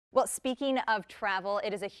Well, speaking of travel,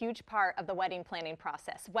 it is a huge part of the wedding planning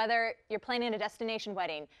process. Whether you're planning a destination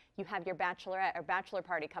wedding, you have your bachelorette or bachelor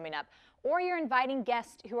party coming up, or you're inviting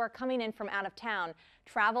guests who are coming in from out of town,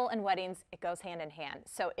 travel and weddings, it goes hand in hand.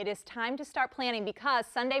 So it is time to start planning because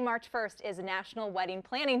Sunday, March 1st is National Wedding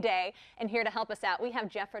Planning Day. And here to help us out, we have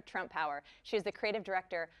Jeffra Trumpower. She is the creative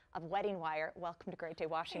director of WeddingWire. Welcome to Great Day,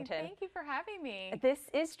 Washington. Hey, thank you for having me. This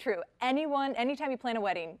is true. Anytime you plan a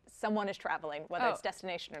wedding, someone is traveling, whether it's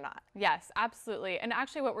destination or not. Yes, absolutely. And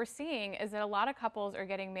actually what we're seeing is that a lot of couples are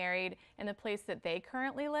getting married in the place that they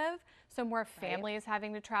currently live. So more family is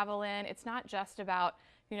having to travel in. It's not just about,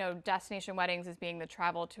 destination weddings as being the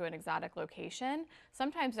travel to an exotic location.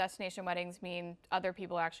 Sometimes destination weddings mean other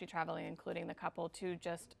people are actually traveling, including the couple, to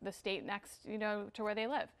just the state next, to where they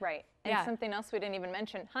live. Right. And something else we didn't even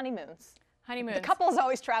mention, honeymoons. Honeymoons. The couple's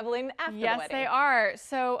always traveling after the wedding. Yes, they are.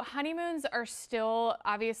 So honeymoons are still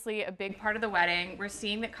obviously a big part of the wedding. We're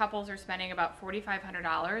seeing that couples are spending about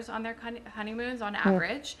 $4,500 on their honeymoons on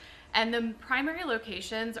average. And the primary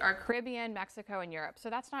locations are Caribbean, Mexico, and Europe. So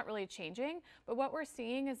that's not really changing. But what we're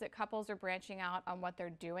seeing is that couples are branching out on what they're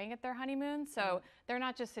doing at their honeymoon. So they're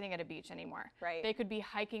not just sitting at a beach anymore. Right. They could be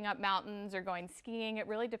hiking up mountains or going skiing. It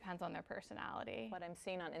really depends on their personality. What I'm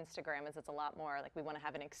seeing on Instagram is it's a lot more like we want to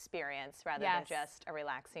have an experience rather than just a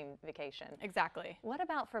relaxing vacation. Exactly. What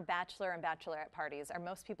about for bachelor and bachelorette parties? Are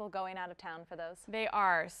most people going out of town for those? They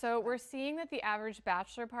are. So we're seeing that the average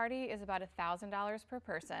bachelor party is about $1,000 per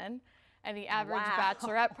person. And the average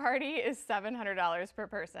bachelorette party is $700 per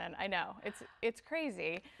person. I know, it's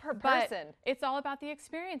crazy. Per person. But it's all about the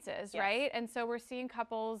experiences, right? And so we're seeing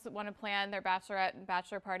couples want to plan their bachelorette and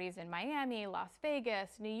bachelor parties in Miami, Las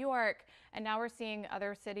Vegas, New York, and now we're seeing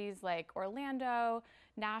other cities like Orlando,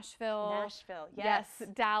 Nashville, yes,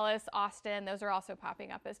 Dallas, Austin. Those are also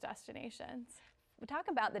popping up as destinations. We talk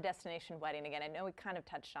about the destination wedding again. I know we kind of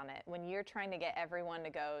touched on it. When you're trying to get everyone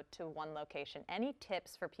to go to one location, any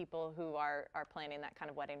tips for people who are planning that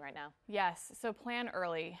kind of wedding right now? Yes, so plan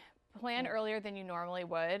early. Plan earlier than you normally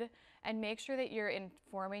would, and make sure that you're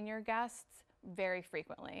informing your guests very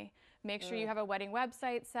frequently. Make sure you have a wedding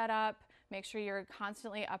website set up. Make sure you're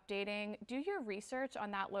constantly updating. Do your research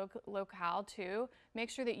on that locale too. Make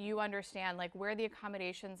sure that you understand like where the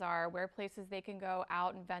accommodations are, where places they can go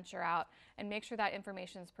out and venture out, and make sure that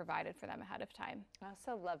information is provided for them ahead of time. I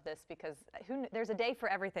also love this because there's a day for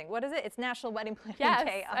everything. What is it? It's National Wedding Planning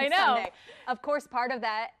Day on I know. Sunday. Of course, part of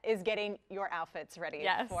that is getting your outfits ready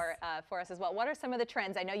for us as well. What are some of the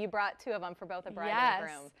trends? I know you brought two of them for both a bride and a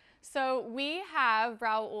groom. So we have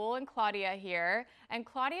Raul and Claudia here, and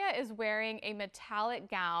Claudia is wearing a metallic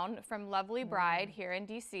gown from Lovely Bride here in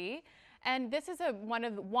DC. And this is one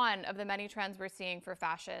of the many trends we're seeing for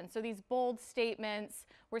fashion. So these bold statements,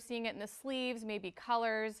 we're seeing it in the sleeves, maybe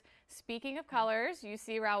colors. Speaking of colors, you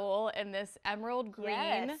see Raul in this emerald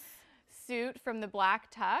green suit from the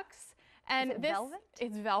black tux. And is it velvet?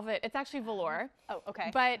 It's velvet. It's actually velour. Oh,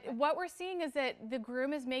 okay. But what we're seeing is that the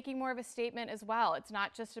groom is making more of a statement as well. It's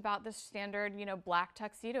not just about the standard, black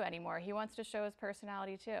tuxedo anymore. He wants to show his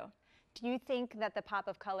personality too. Do you think that the pop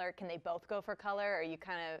of color, can they both go for color, or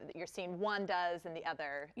you're seeing one does and the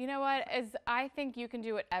other? You know what? I think you can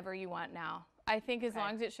do whatever you want now. I think as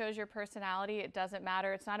long as it shows your personality, it doesn't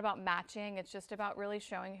matter. It's not about matching. It's just about really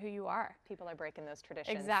showing who you are. People are breaking those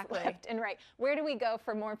traditions left and right. Where do we go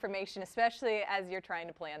for more information, especially as you're trying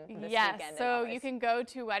to plan this weekend? So you can go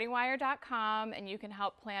to weddingwire.com and you can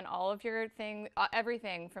help plan all of your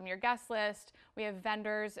everything from your guest list. We have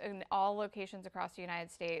vendors in all locations across the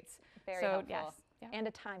United States. Very helpful. And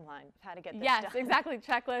a timeline of how to get this done. Yes, exactly.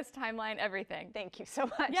 Checklist, timeline, everything. Thank you so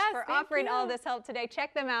much for offering all this help today.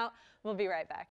 Check them out. We'll be right back.